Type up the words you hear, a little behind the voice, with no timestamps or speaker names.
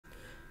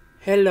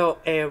Hello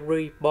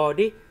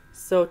everybody,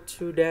 so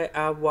today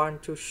I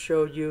want to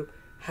show you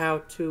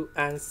how to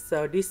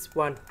answer this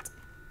one.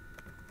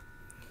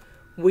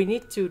 We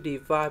need to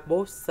divide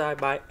both sides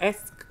by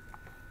x.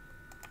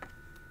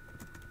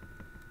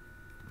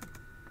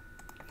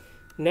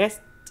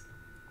 Next,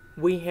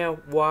 we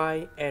have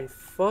y and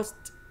first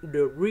the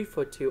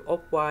derivative of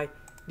y.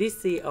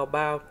 This is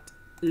about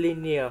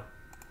linear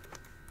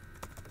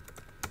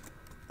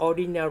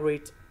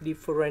ordinary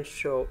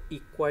differential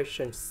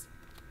equations.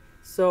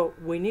 So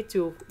we need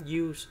to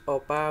use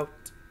about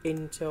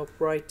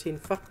integrating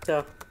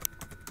factor.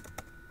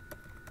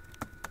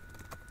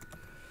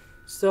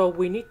 So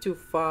we need to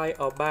find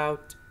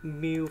about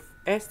mu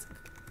s,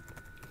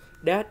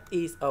 that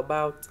is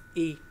about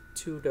e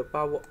to the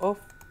power of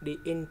the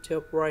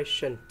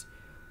integration.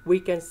 We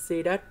can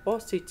see that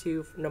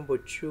positive number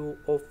 2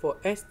 over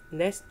s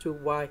next to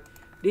y.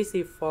 This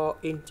is for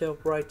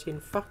integrating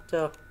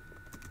factor.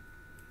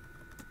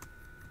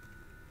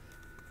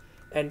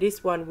 And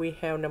this one we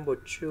have number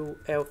 2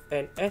 f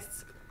and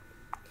s.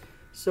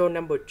 So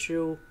number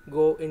 2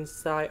 go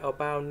inside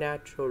about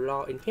natural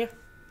law in here.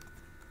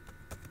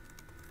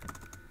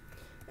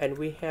 And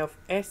we have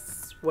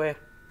s squared.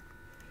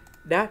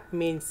 That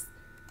means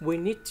we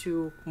need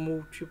to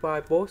multiply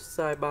both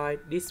sides by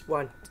this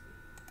one.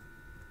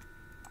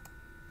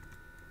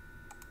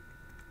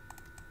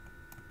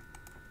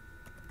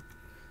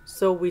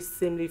 So we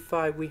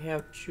simplify, we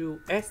have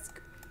 2s,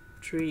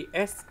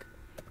 3s.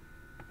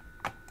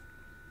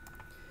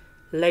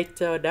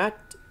 Later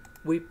that,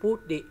 we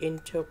put the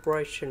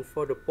integration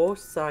for the both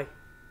sides.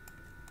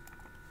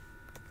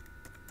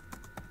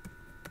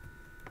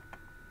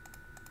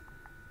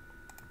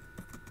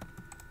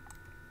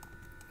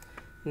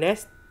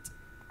 Next,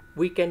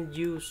 we can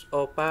use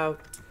about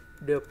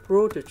the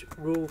product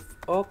rule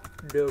of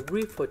the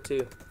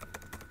derivative.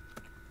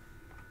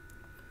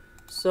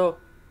 So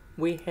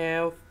we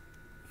have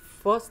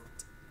first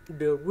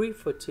the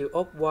derivative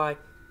of y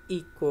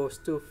equals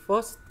to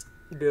first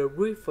the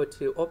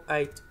derivative of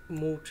 8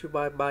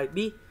 multiplied by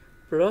b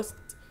plus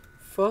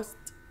first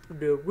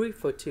the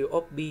derivative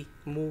of b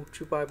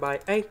multiplied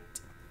by 8.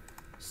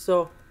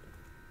 So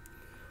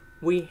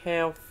we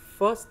have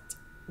first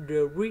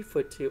the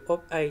derivative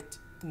of 8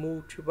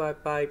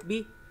 multiplied by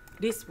b.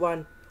 This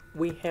one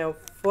we have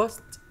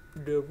first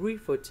the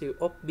derivative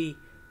of b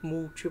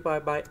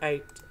multiplied by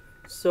 8.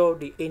 So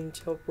the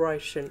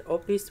integration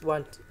of this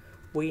one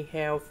we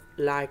have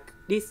like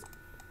this.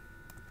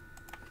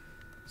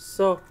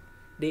 So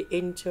the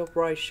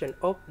integration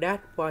of that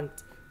one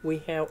we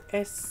have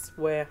s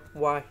squared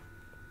y.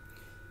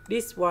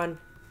 This one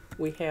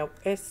we have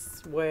s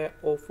squared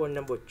over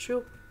number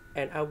 2,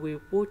 and I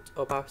will put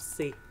about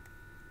c.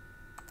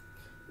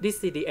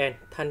 This is the end.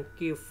 Thank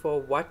you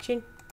for watching.